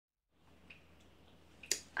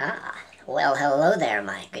Well, hello there,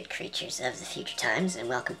 my good creatures of the future times, and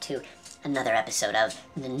welcome to another episode of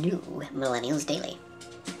the new Millennials Daily.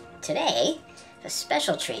 Today, a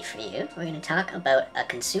special treat for you. We're going to talk about a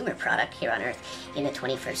consumer product here on Earth in the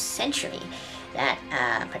 21st century that,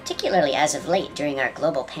 particularly as of late during our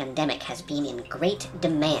global pandemic, has been in great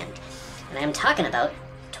demand. And I'm talking about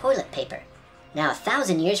toilet paper. Now,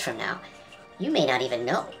 1,000 years from now, you may not even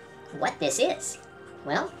know what this is.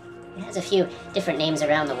 Well, it has a few different names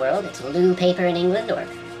around the world. It's loo paper in England, or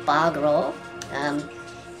bog roll.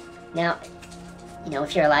 Now, you know,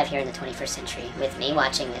 if you're alive here in the 21st century with me,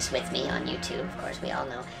 watching this with me on YouTube, of course, we all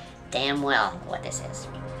know damn well what this is.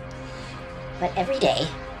 But every day,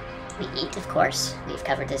 we eat, of course. We've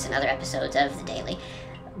covered this in other episodes of the Daily.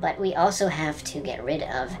 But we also have to get rid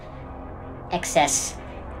of excess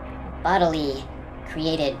bodily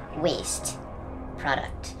created waste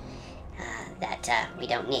product that we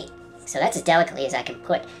don't need. So that's as delicately as I can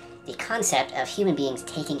put the concept of human beings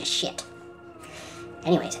taking a shit.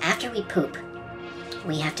 Anyways, after we poop,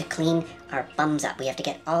 we have to clean our bums up. We have to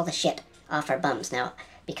get all the shit off our bums. Now,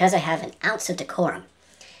 because I have an ounce of decorum,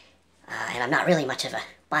 and I'm not really much of a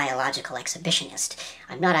biological exhibitionist,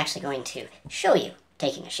 I'm not actually going to show you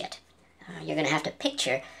taking a shit. You're going to have to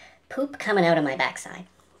picture poop coming out of my backside.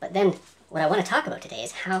 But then, what I want to talk about today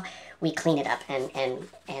is how we clean it up, and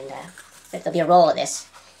there'll be a roll of this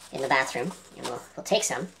in the bathroom, and we'll take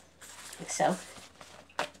some, like so,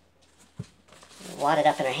 wad it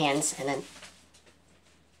up in our hands, and then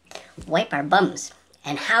wipe our bums.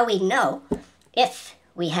 And how we know if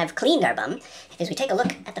we have cleaned our bum is we take a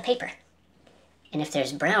look at the paper, and if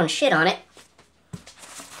there's brown shit on it,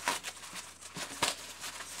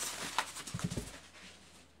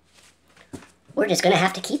 we're just gonna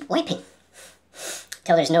have to keep wiping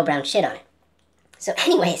till there's no brown shit on it. So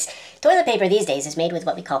anyways, toilet paper these days is made with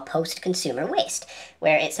what we call post-consumer waste,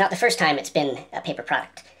 where it's not the first time it's been a paper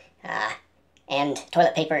product. And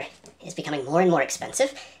toilet paper is becoming more and more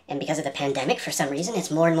expensive, and because of the pandemic, for some reason,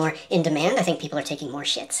 it's more and more in demand. I think people are taking more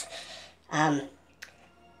shits.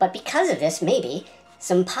 But because of this, maybe,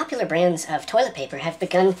 some popular brands of toilet paper have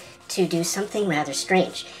begun to do something rather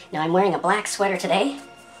strange. Now, I'm wearing a black sweater today,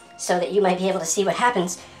 so that you might be able to see what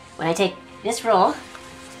happens when I take this roll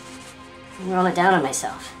and roll it down on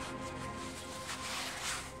myself.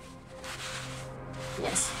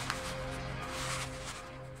 Yes.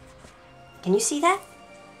 Can you see that?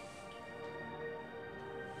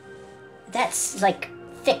 That's like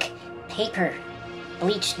thick paper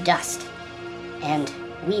bleached dust. And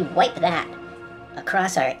we wipe that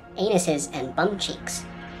across our anuses and bum cheeks.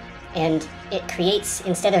 And it creates,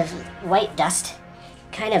 instead of white dust,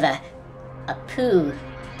 kind of a poo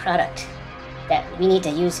product that we need to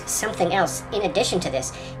use something else in addition to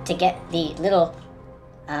this to get the little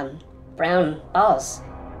brown balls,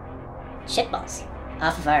 shit balls,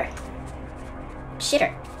 off of our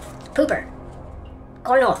shitter, pooper,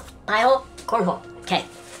 cornhole, pie hole, cornhole. Okay,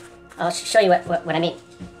 I'll show you what I mean.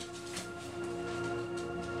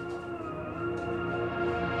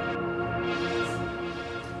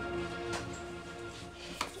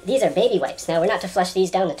 These are baby wipes. Now, we're not to flush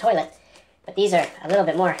these down the toilet, but these are a little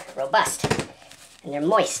bit more robust, and they're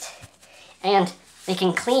moist, and they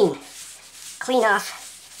can clean off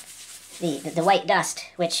the white dust,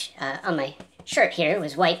 which on my shirt here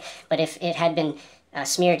was white, but if it had been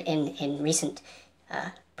smeared in recent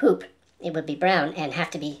poop, it would be brown and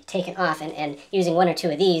have to be taken off, and using one or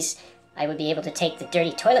two of these, I would be able to take the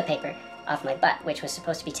dirty toilet paper off my butt, which was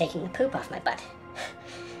supposed to be taking the poop off my butt.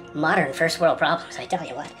 Modern first world problems, I tell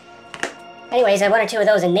you what. Anyways, I have one or two of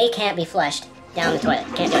those, and they can't be flushed down the toilet.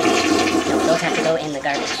 Can't do it. No, those have to go in the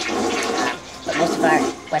garbage. But most of our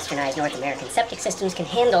westernized North American septic systems can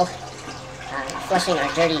handle flushing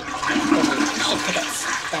our dirty shit tickets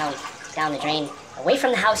down the drain, away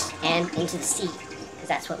from the house and into the sea, because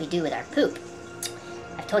that's what we do with our poop.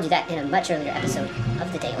 I've told you that in a much earlier episode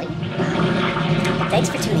of the Daily. Thanks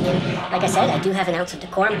for tuning in. Like I said, I do have an ounce of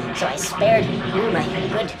decorum, so I spared you, my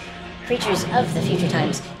good creatures of the future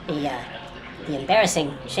times, the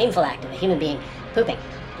embarrassing, shameful act of a human being pooping,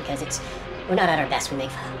 because we're not at our best. We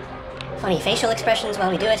make funny facial expressions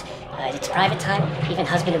while we do it. It's private time. Even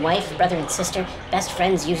husband and wife, brother and sister, best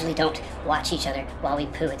friends usually don't watch each other while we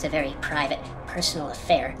poo. It's a very private, personal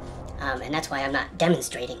affair. And that's why I'm not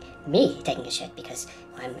demonstrating me taking a shit, because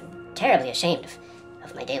I'm terribly ashamed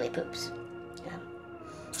of my daily poops.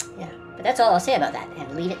 Yeah, but that's all I'll say about that,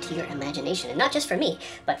 and leave it to your imagination. And not just for me,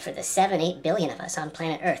 but for the 7-8 billion of us on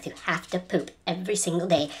planet Earth who have to poop every single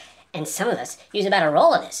day, and some of us use about a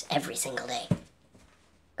roll of this every single day.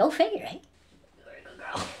 Go figure, eh? Very good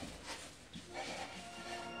girl.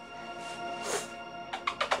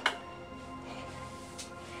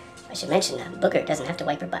 should mention, Booger doesn't have to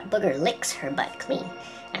wipe her butt. Booger licks her butt clean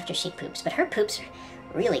after she poops, but her poops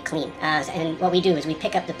are really clean. And what we do is we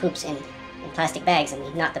pick up the poops in plastic bags and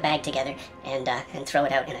we knot the bag together and throw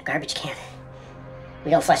it out in a garbage can.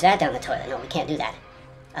 We don't flush that down the toilet. No, we can't do that.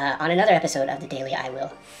 On another episode of The Daily, I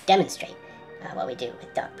will demonstrate what we do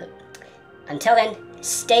with dog poop. Until then,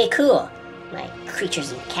 stay cool, my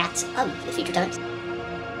creatures and cats of the future times.